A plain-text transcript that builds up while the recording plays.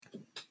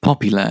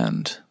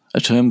Poppyland,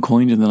 a term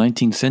coined in the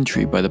 19th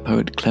century by the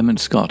poet Clement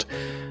Scott,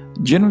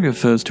 generally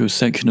refers to a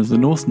section of the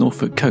North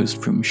Norfolk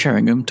coast from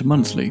Sheringham to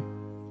Munsley.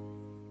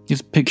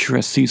 This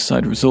picturesque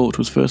seaside resort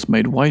was first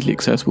made widely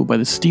accessible by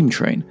the steam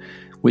train,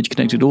 which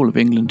connected all of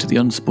England to the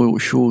unspoilt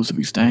shores of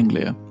East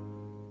Anglia.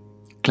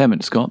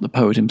 Clement Scott, the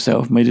poet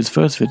himself, made his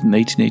first visit in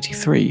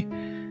 1883,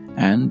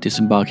 and,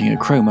 disembarking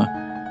at Cromer,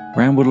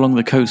 rambled along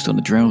the coast on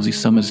a drowsy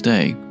summer's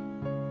day.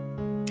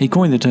 He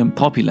coined the term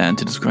Poppyland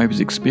to describe his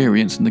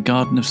experience in the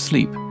Garden of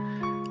Sleep,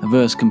 a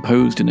verse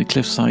composed in a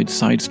cliffside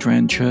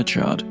side-strand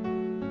churchyard.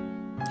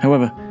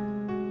 However,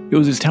 it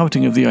was his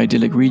touting of the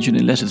idyllic region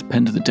in letters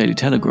penned to the Daily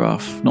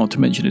Telegraph, not to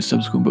mention his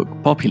subsequent book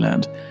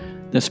Poppyland,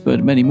 that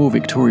spurred many more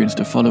Victorians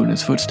to follow in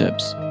his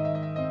footsteps.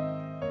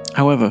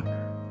 However,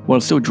 while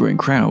still drawing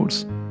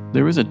crowds,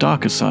 there is a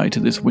darker side to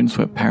this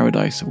windswept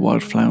paradise of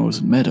wildflowers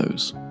and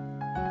meadows.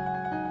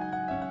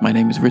 My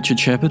name is Richard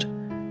Shepherd,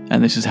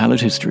 and this is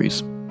Hallowed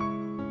Histories.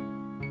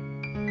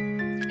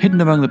 Hidden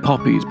among the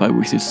poppies by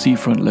which this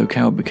seafront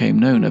locale became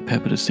known are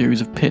peppered a series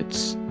of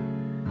pits.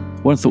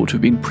 Once thought to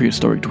have been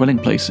prehistoric dwelling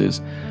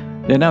places,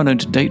 they are now known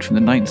to date from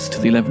the 9th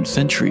to the 11th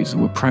centuries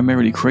and were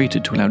primarily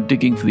created to allow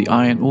digging for the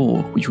iron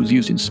ore which was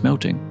used in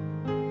smelting.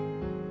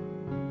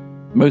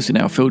 Most are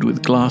now filled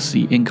with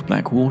glassy,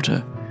 ink-black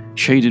water,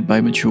 shaded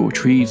by mature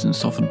trees and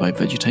softened by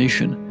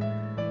vegetation,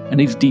 and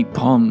these deep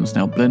ponds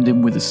now blend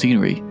in with the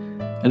scenery,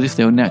 as if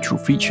they were natural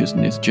features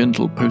in this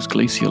gentle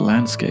post-glacial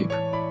landscape.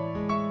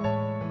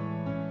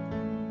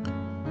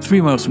 3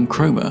 miles from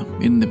Cromer,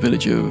 in the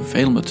village of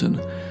Aylmerton,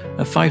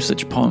 are 5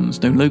 such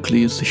ponds known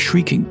locally as the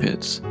Shrieking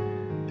Pits,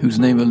 whose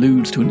name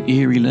alludes to an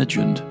eerie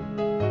legend.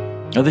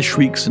 Are the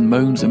shrieks and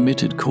moans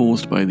emitted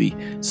caused by the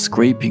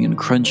scraping and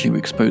crunching of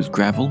exposed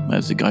gravel,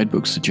 as the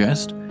guidebooks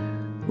suggest,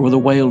 or are the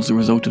wails the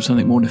result of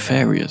something more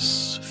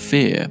nefarious,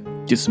 fear,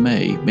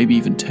 dismay, maybe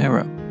even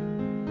terror?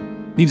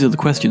 These are the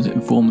questions that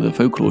inform the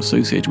folklore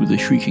associated with the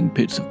Shrieking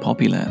Pits of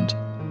Poppyland.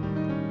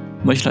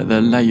 Much like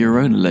the La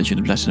Llorona legend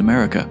of Latin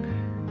America,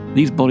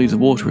 these bodies of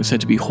water are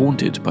said to be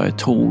haunted by a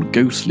tall,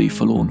 ghostly,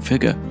 forlorn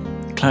figure,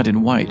 clad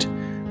in white,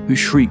 who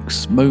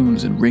shrieks,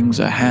 moans, and wrings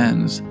her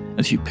hands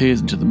as she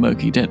peers into the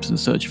murky depths in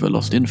search of her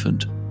lost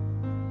infant.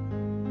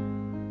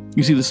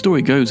 You see, the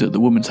story goes that the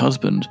woman's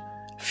husband,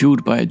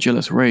 fueled by a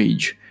jealous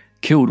rage,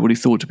 killed what he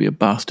thought to be a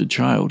bastard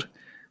child,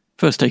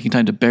 first taking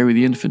time to bury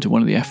the infant in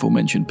one of the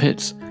aforementioned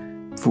pits,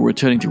 before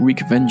returning to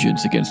wreak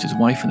vengeance against his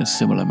wife in a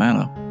similar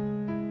manner.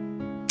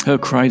 Her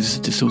cries are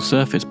said to still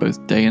surface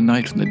both day and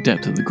night from the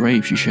depth of the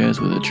grave she shares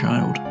with her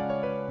child.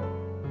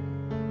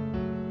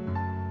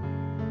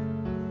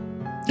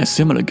 A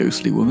similar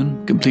ghostly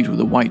woman, complete with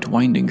a white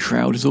winding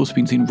shroud, has also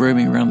been seen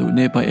roaming around the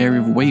nearby area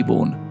of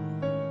Weybourne.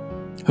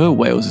 Her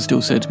wails are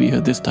still said to be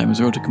heard this time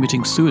as a result of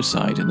committing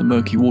suicide in the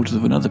murky waters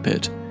of another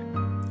pit,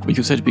 which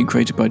was said to have been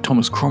created by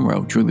Thomas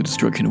Cromwell during the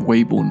destruction of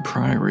Weybourne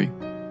Priory.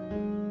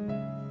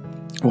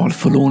 While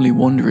forlornly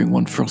wandering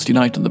one frosty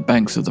night on the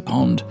banks of the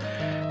pond,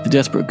 the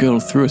desperate girl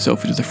threw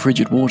herself into the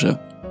frigid water,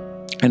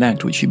 an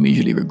act which she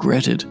immediately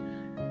regretted.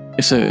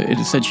 So it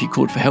is said she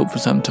called for help for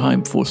some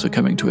time before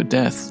succumbing to her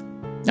death,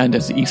 and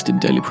as the Eastern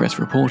Daily Press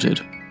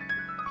reported.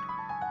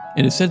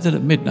 It is said that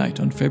at midnight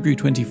on February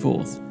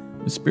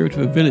 24th, the spirit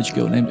of a village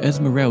girl named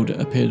Esmeralda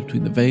appeared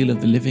between the Vale of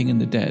the Living and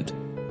the Dead.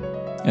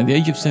 At the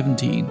age of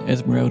 17,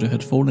 Esmeralda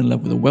had fallen in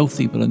love with a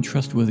wealthy but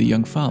untrustworthy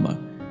young farmer,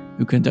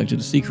 who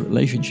conducted a secret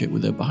relationship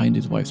with her behind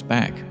his wife's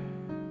back.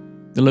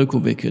 The local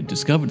vicar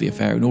discovered the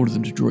affair and ordered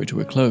them to draw it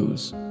to a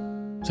close.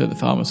 So the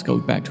farmer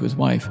skulked back to his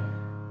wife,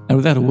 and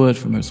without a word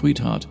from her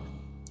sweetheart,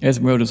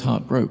 Esmeralda's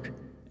heart broke,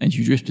 and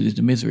she drifted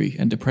into misery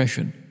and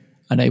depression,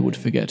 unable to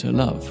forget her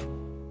love.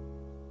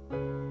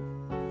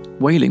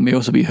 Wailing may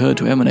also be heard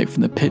to emanate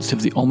from the pits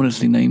of the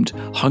ominously named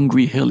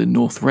Hungry Hill in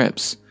North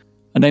Reps,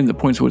 a name that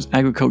points towards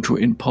agricultural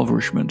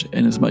impoverishment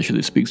inasmuch as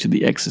it speaks to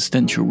the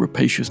existential,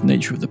 rapacious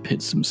nature of the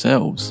pits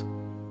themselves.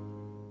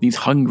 These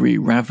hungry,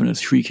 ravenous,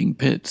 shrieking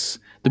pits,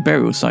 the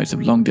burial sites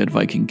of long-dead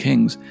Viking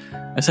kings,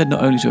 are said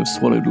not only to have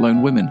swallowed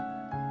lone women,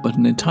 but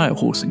an entire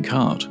horse and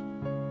cart.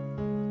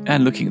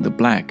 And looking at the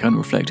black,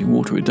 unreflecting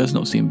water, it does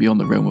not seem beyond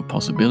the realm of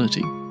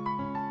possibility.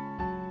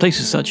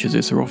 Places such as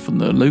this are often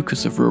the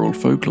locus of rural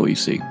folklore, you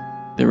see.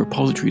 They're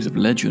repositories of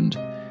legend.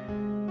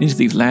 Into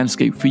these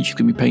landscape features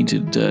can be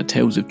painted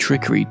tales of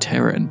trickery,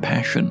 terror, and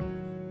passion.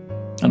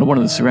 And on one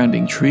of the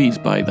surrounding trees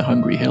by the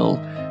Hungry Hill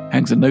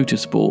hangs a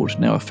notice board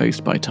now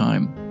effaced by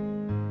time.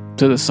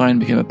 So the sign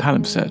became a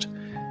palimpsest,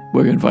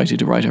 where you're invited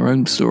to write our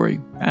own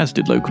story, as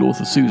did local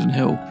author Susan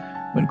Hill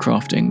when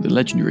crafting the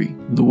legendary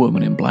The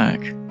Woman in Black.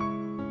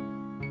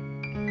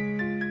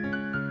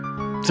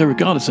 So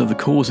regardless of the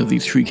cause of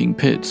these shrieking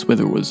pits,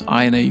 whether it was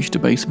Iron Age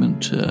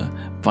debasement,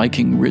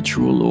 Viking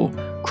ritual, or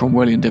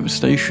Cromwellian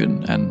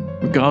devastation, and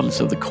regardless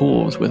of the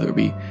cause, whether it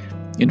be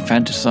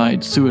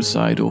infanticide,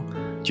 suicide, or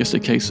just a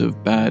case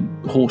of bad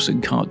horse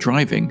and cart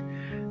driving,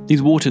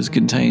 these waters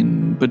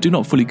contain, but do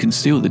not fully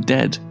conceal, the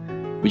dead,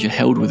 which are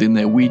held within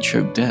their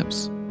weed-choked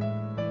depths.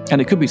 And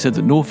it could be said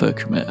that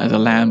Norfolk, as a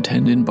land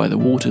hemmed in by the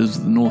waters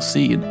of the North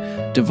Sea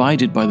and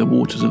divided by the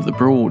waters of the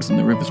Broads and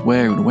the rivers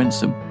Wear and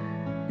Wensum,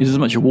 is as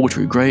much a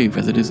watery grave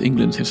as it is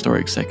England's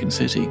historic second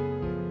city.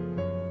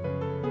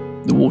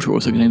 The water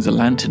also contains the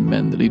lantern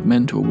men that lead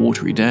men to a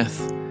watery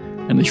death,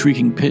 and the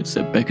shrieking pits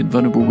that beckon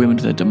vulnerable women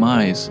to their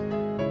demise,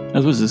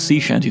 as well as the sea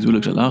shanties we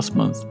looked at last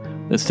month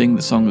that sing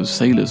the songs of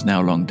sailors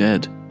now long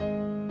dead.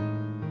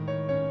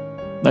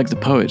 Like the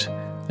poet,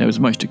 there is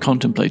much to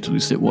contemplate as we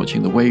sit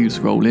watching the waves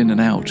roll in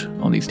and out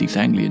on these East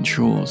Anglian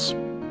shores.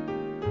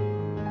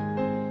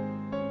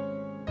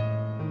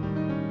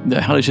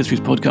 The Hallowed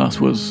Histories podcast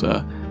was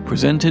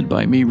presented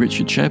by me,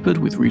 Richard Shepherd,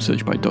 with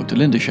research by Dr.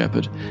 Linda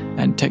Shepherd,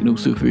 and technical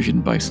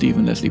supervision by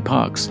Stephen Leslie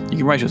Parks. You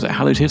can write us at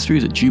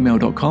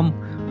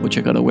hallowedhistories@gmail.com or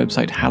check out our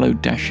website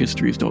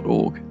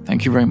hallowed-histories.org.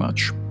 Thank you very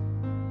much.